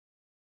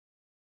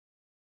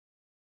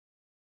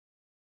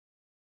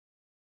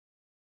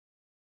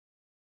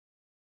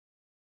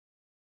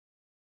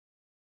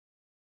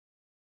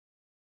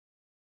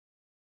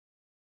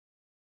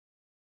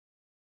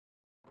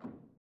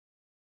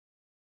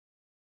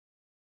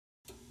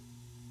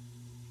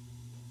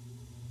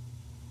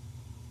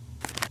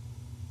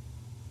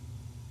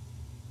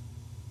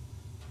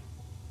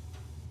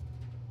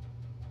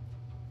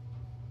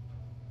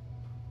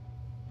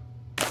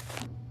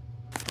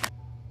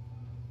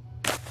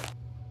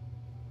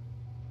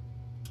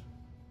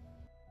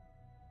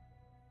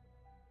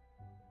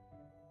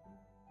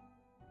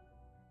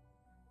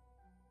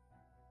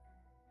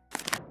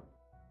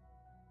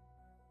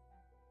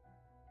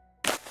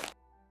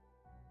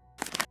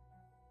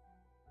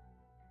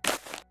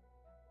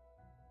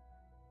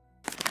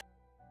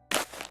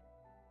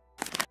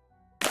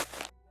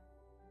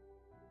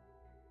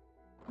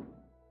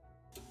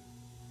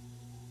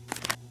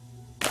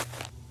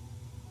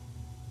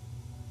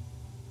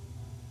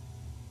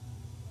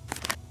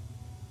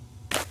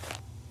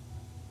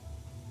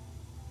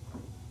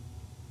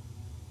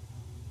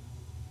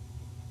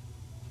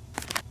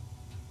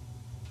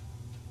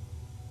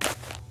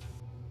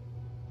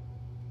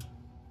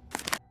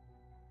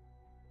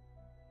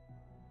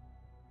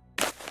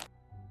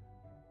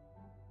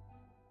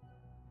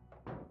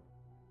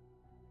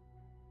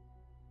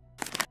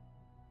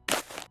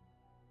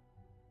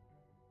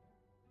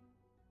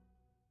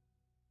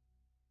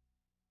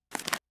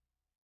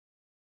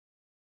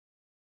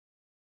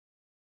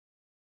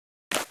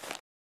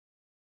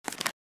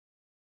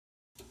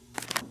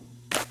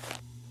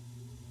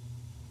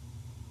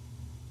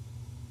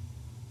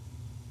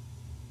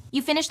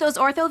You finished those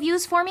ortho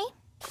views for me?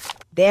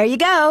 There you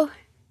go.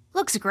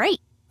 Looks great.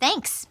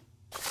 Thanks.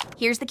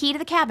 Here's the key to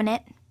the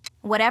cabinet.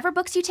 Whatever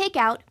books you take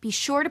out, be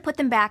sure to put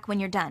them back when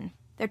you're done.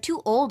 They're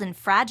too old and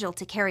fragile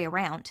to carry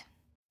around.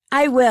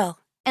 I will.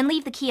 And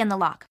leave the key in the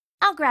lock.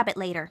 I'll grab it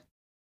later.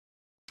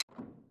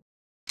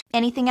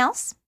 Anything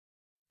else?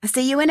 I'll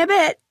see you in a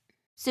bit.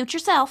 Suit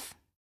yourself.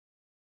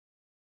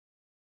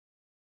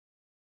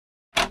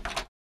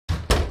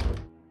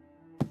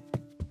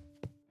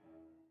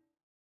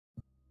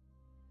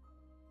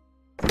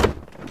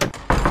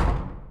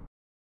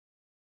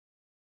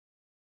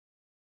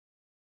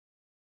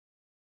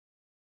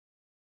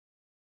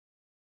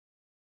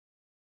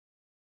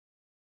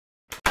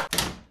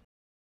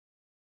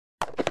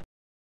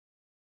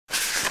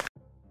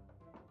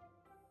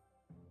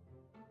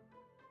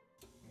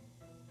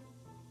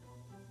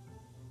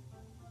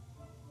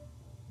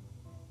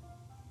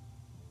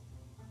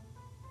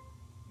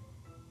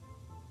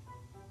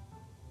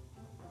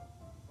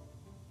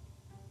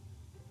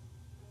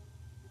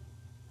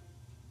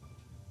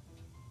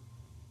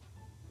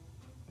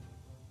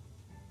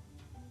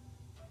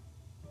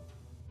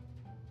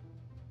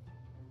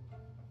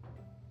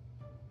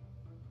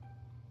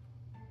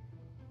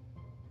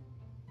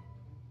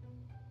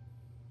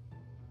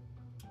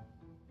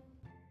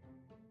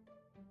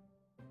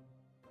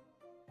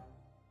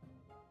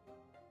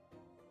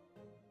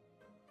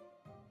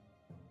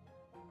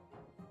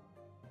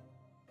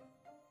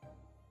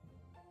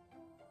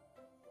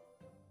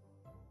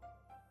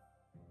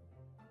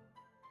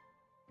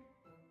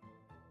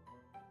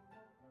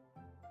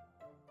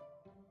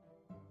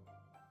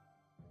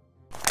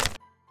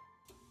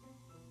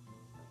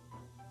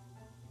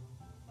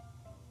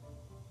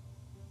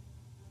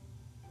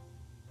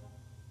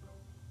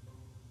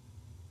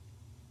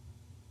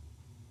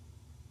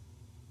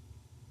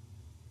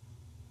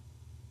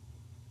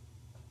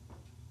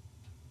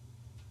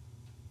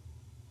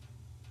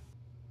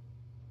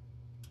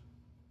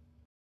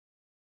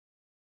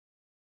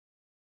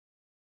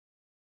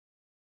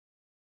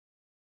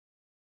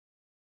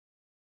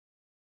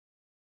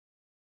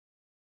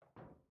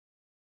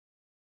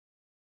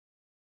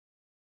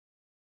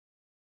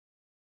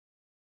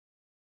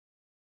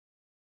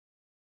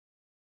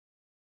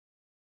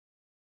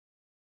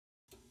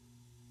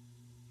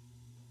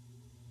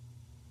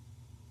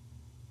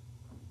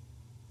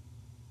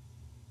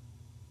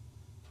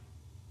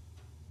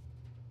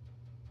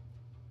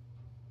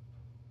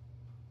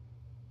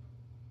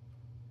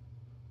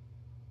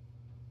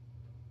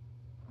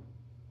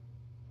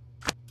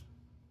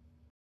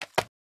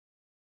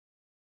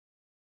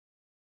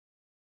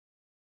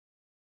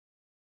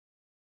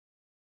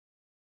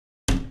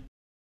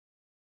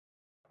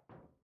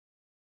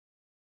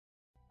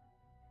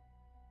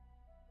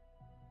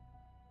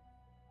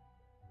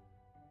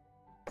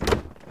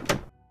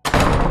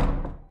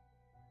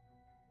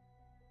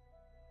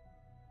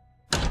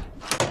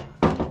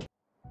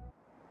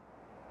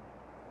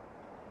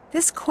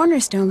 This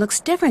cornerstone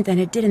looks different than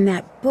it did in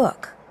that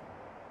book.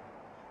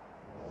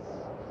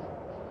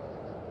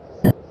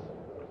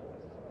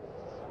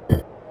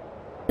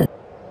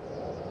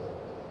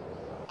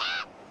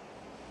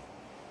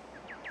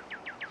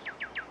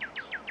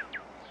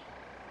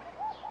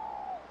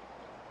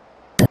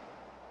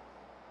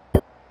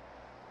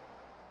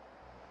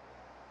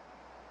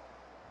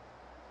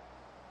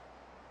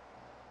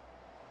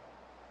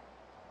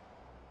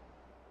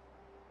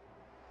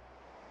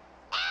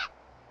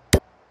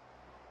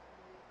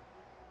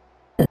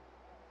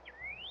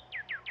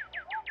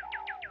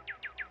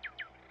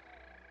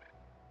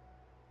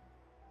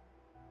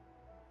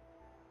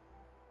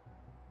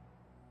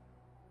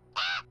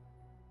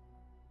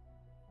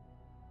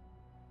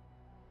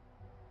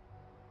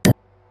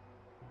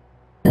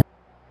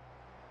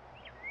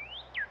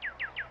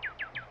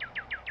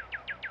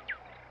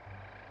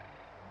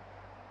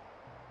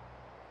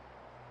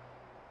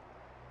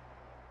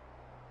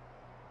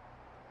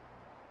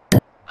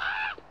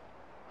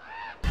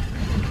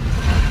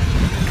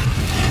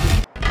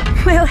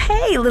 Well,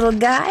 hey, little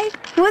guy.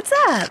 What's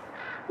up?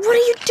 What are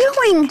you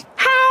doing?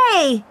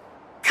 Hey!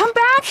 Come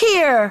back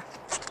here!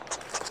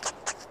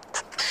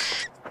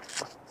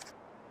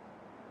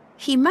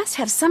 He must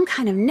have some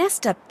kind of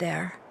nest up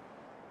there.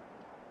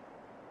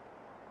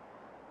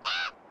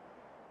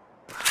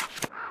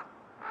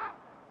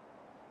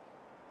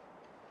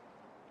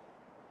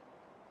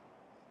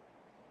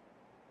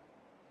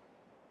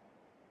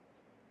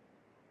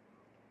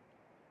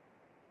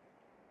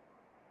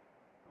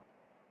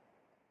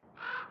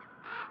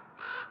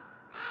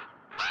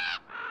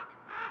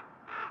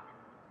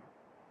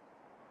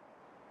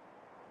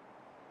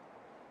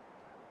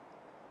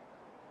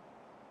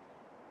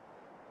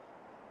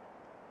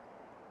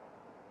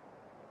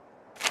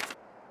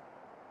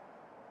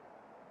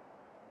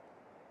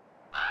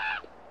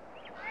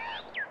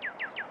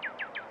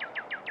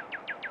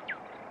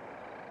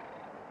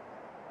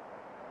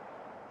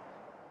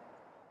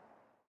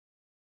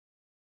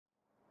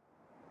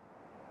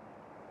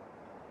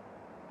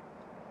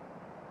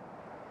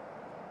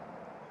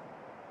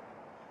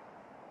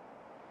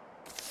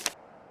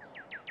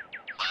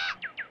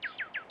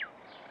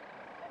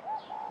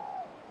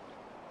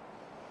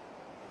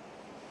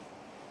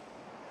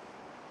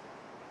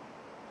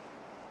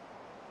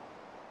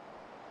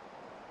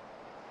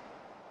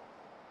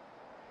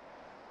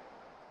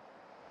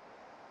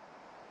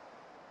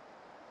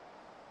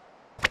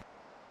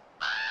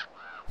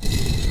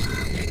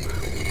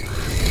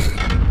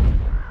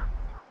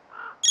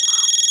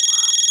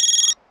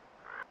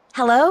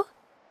 Hello?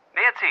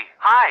 Nancy,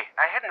 hi.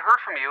 I hadn't heard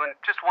from you and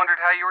just wondered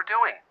how you were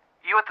doing.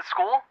 You at the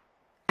school?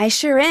 I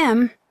sure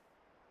am.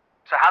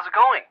 So how's it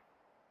going?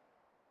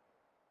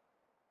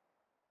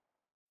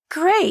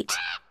 Great.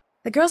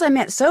 The girls I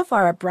met so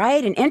far are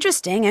bright and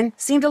interesting and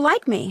seem to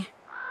like me.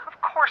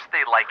 Of course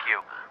they like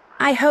you.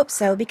 I hope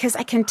so, because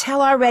I can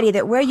tell already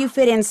that where you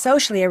fit in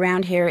socially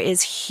around here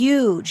is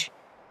huge.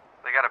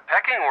 They got a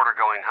pecking order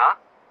going, huh?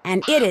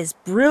 And it is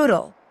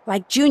brutal,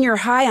 like junior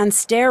high on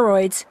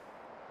steroids.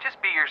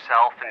 Just be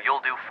yourself and you'll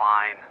do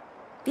fine.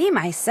 Be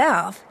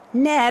myself?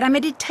 Ned, I'm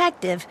a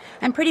detective.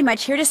 I'm pretty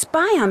much here to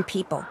spy on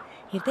people.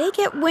 If they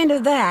get wind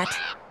of that...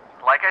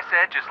 Like I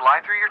said, just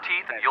lie through your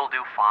teeth and you'll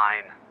do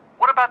fine.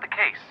 What about the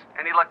case?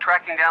 Any luck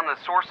tracking down the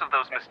source of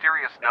those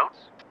mysterious notes?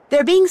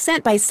 They're being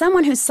sent by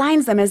someone who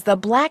signs them as the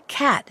Black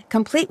Cat,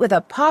 complete with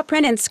a paw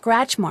print and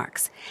scratch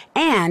marks.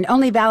 And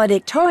only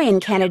valedictorian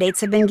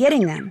candidates have been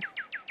getting them.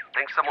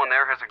 Think someone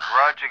there has a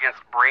grudge against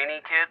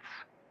brainy kids?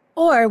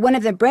 Or one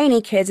of the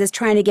brainy kids is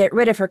trying to get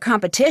rid of her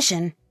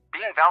competition.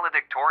 Being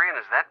valedictorian,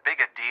 is that big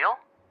a deal?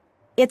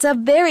 It's a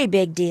very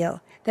big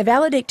deal. The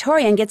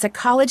valedictorian gets a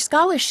college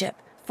scholarship.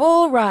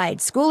 Full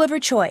ride, school of her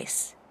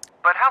choice.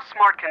 But how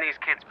smart can these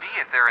kids be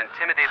if they're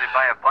intimidated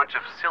by a bunch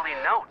of silly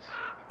notes?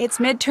 It's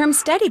midterm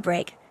study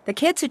break. The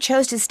kids who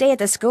chose to stay at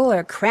the school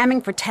are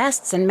cramming for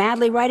tests and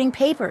madly writing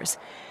papers.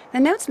 The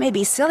notes may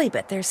be silly,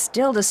 but they're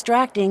still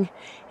distracting.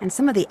 And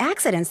some of the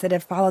accidents that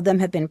have followed them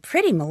have been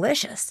pretty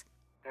malicious.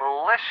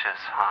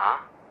 Malicious, huh?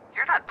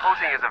 You're not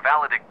posing as a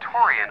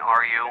valedictorian,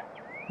 are you?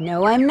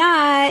 No, I'm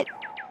not.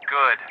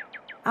 Good.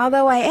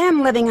 Although I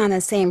am living on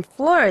the same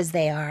floor as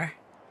they are.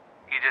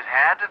 You just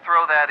had to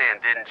throw that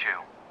in, didn't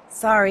you?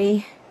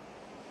 Sorry.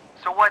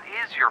 So what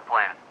is your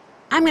plan?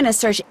 I'm going to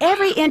search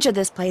every inch of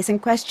this place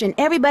and question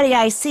everybody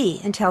I see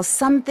until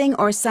something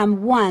or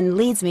someone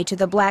leads me to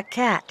the Black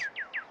Cat.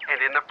 And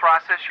in the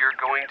process, you're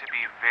going to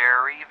be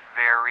very,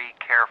 very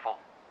careful.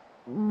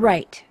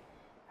 Right.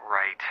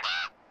 Right.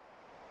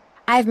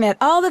 I've met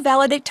all the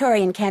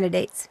valedictorian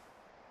candidates.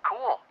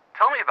 Cool.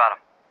 Tell me about them.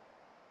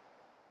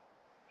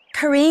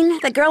 Karine,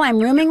 the girl I'm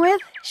rooming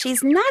with,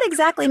 she's not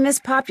exactly Miss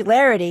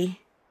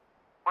Popularity.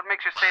 What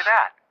makes you say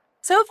that?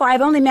 So far,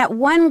 I've only met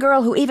one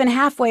girl who even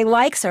halfway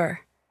likes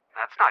her.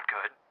 That's not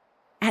good.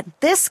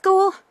 At this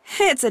school,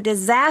 it's a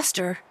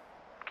disaster.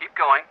 Keep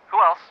going. Who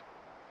else?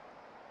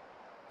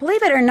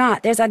 Believe it or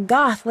not, there's a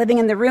goth living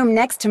in the room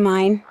next to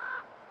mine.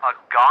 A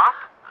goth?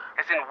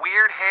 As in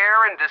weird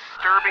hair and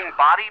disturbing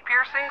body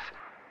piercings?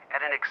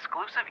 At an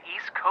exclusive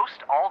East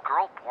Coast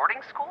all-girl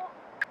boarding school?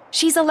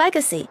 She's a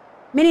legacy,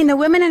 meaning the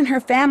women in her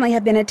family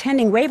have been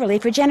attending Waverly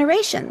for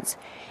generations.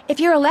 If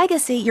you're a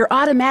legacy, you're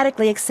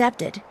automatically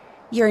accepted.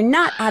 You're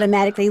not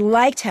automatically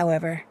liked,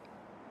 however.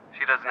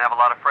 She doesn't have a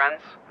lot of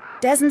friends?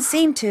 Doesn't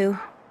seem to.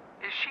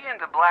 Is she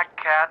into black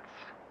cats?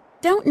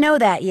 Don't know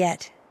that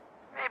yet.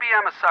 Maybe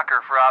I'm a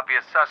sucker for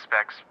obvious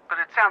suspects, but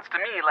it sounds to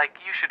me like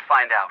you should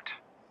find out.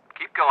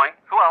 Keep going.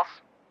 Who else?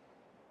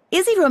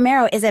 Izzy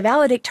Romero is a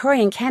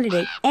valedictorian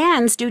candidate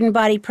and student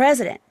body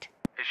president.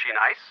 Is she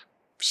nice?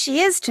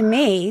 She is to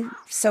me,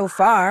 so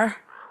far.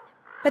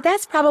 But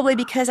that's probably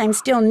because I'm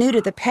still new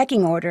to the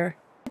pecking order.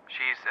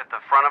 She's at the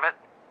front of it?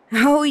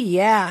 Oh,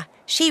 yeah.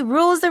 She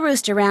rules the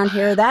roost around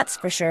here, that's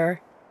for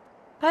sure.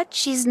 But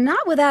she's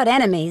not without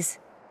enemies.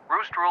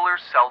 Roost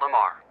rulers seldom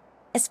are.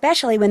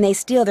 Especially when they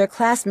steal their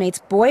classmate's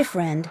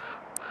boyfriend.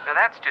 Now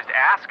that's just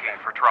asking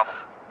for trouble.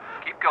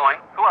 Keep going.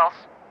 Who else?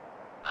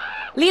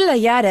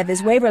 Leela Yadav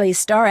is Waverly's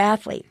star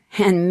athlete,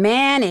 and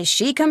man, is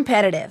she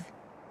competitive.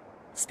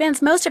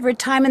 Spends most of her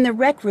time in the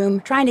rec room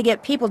trying to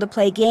get people to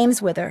play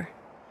games with her.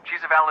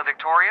 She's a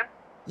valedictorian?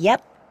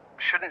 Yep.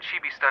 Shouldn't she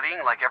be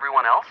studying like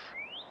everyone else?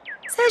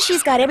 Says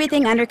she's got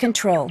everything under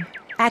control.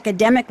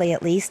 Academically,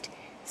 at least.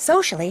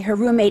 Socially, her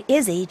roommate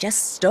Izzy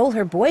just stole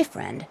her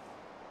boyfriend.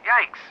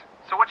 Yikes.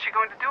 So what's she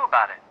going to do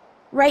about it?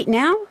 Right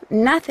now,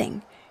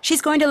 nothing.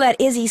 She's going to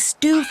let Izzy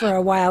stew for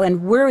a while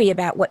and worry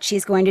about what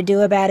she's going to do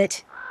about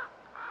it.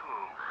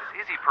 Ooh,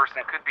 this Izzy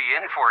person could be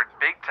in for it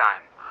big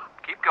time.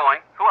 Keep going.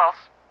 Who else?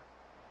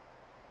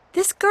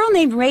 This girl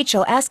named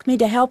Rachel asked me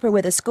to help her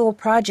with a school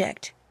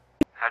project.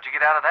 How'd you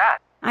get out of that?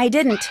 I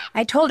didn't.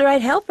 I told her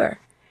I'd help her.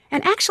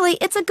 And actually,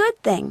 it's a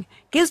good thing.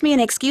 Gives me an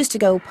excuse to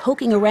go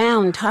poking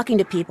around, talking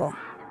to people.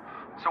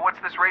 So what's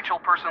this Rachel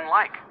person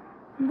like?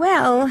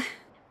 Well,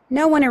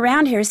 no one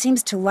around here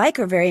seems to like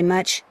her very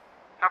much.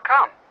 How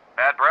come?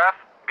 Bad breath?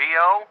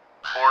 B.O.?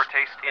 Poor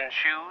taste in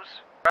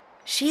shoes?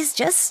 She's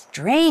just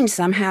strange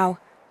somehow.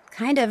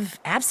 Kind of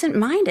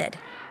absent-minded.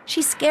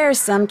 She scares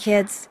some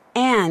kids,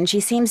 and she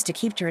seems to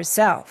keep to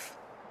herself.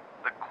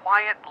 The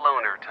quiet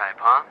loner type,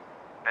 huh?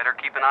 Better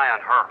keep an eye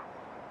on her.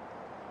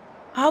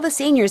 All the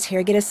seniors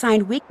here get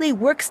assigned weekly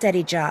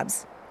work-study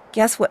jobs.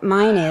 Guess what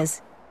mine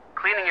is?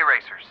 Cleaning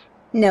erasers.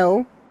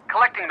 No.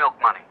 Collecting milk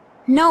money.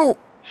 No.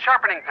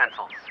 Sharpening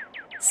pencils.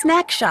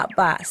 Snack shop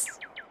boss.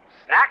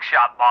 Snack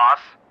shop boss?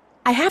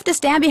 I have to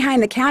stand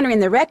behind the counter in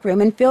the rec room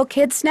and fill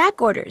kids'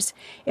 snack orders.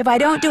 If I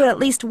don't do it at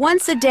least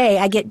once a day,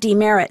 I get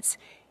demerits.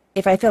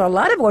 If I fill a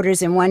lot of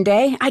orders in one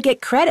day, I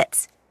get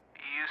credits.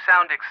 You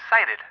sound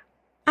excited.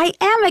 I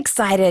am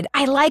excited.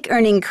 I like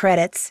earning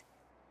credits.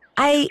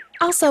 I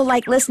also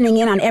like listening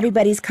in on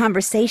everybody's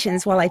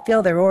conversations while I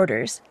fill their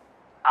orders.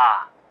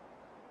 Ah.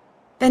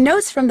 The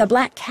notes from the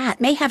Black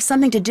Cat may have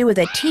something to do with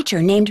a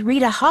teacher named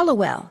Rita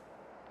Hollowell.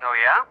 Oh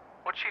yeah?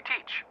 What'd she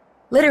teach?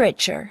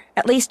 Literature.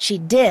 At least she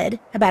did,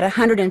 about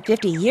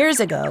 150 years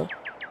ago.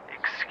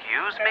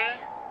 Excuse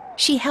me?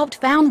 She helped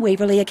found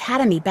Waverly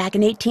Academy back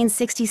in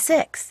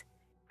 1866.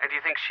 And do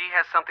you think she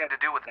has something to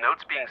do with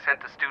notes being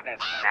sent to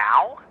students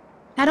now?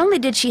 Not only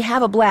did she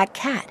have a black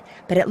cat,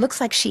 but it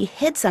looks like she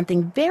hid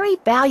something very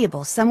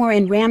valuable somewhere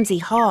in Ramsey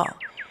Hall.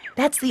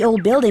 That's the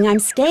old building I'm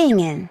staying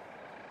in.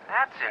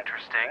 That's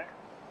interesting.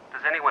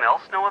 Does anyone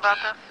else know about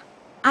this?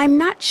 I'm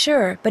not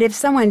sure, but if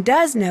someone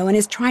does know and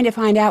is trying to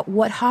find out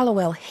what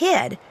Hollowell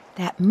hid,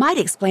 that might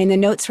explain the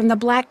notes from the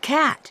Black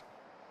Cat.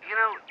 You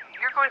know,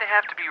 you're going to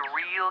have to be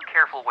real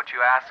careful what you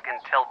ask and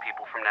tell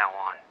people from now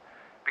on.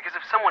 Because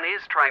if someone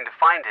is trying to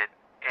find it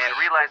and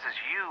realizes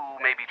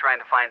you may be trying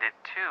to find it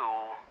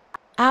too...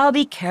 I'll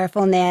be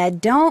careful, Ned.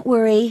 Don't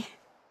worry.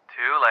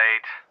 Too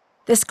late.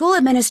 The school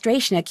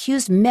administration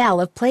accused Mel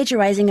of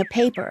plagiarizing a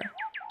paper.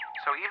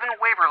 So even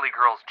Waverly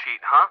girls cheat,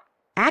 huh?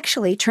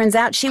 Actually, turns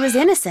out she was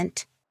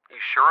innocent. You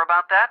sure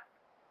about that?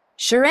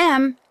 Sure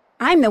am.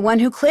 I'm the one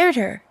who cleared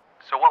her.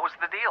 So what was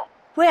the deal?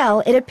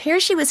 Well, it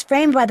appears she was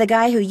framed by the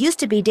guy who used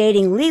to be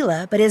dating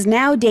Leela, but is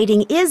now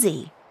dating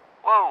Izzy.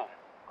 Whoa.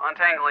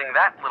 Untangling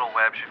that little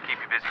web should keep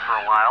you busy for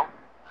a while.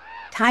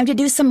 Time to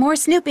do some more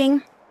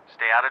snooping.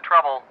 Stay out of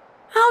trouble.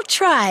 I'll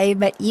try,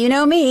 but you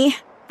know me.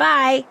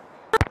 Bye.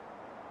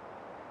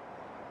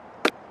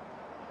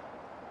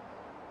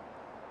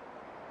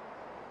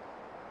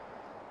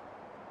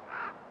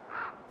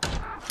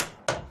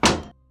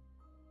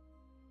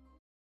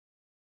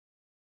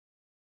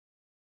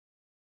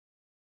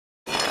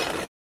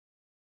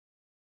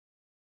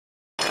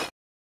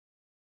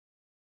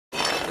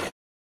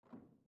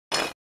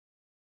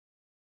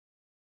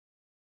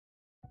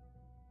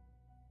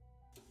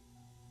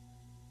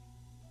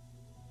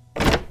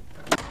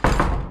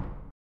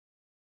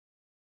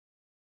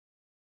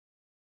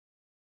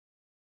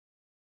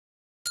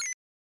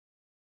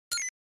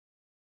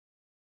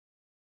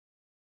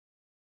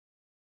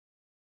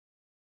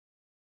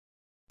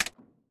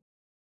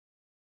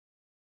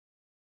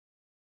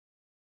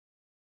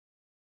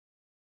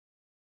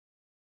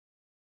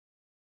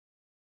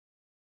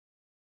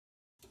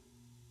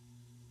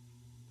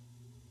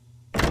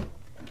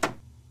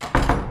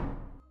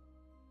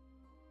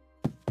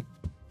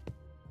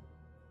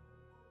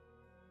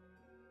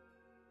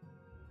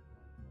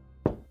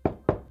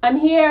 I'm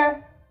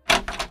here.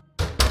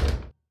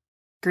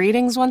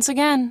 Greetings once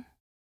again.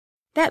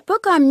 That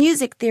book on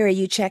music theory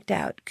you checked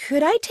out,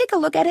 could I take a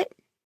look at it?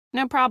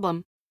 No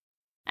problem.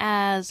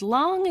 As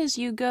long as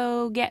you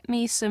go get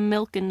me some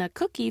milk and a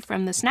cookie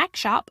from the snack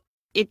shop.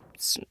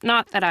 It's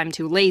not that I'm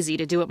too lazy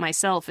to do it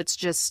myself, it's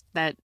just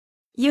that...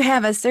 You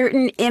have a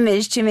certain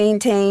image to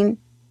maintain.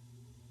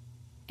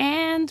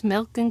 And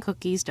milk and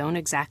cookies don't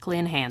exactly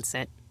enhance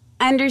it.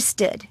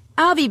 Understood.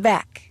 I'll be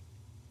back.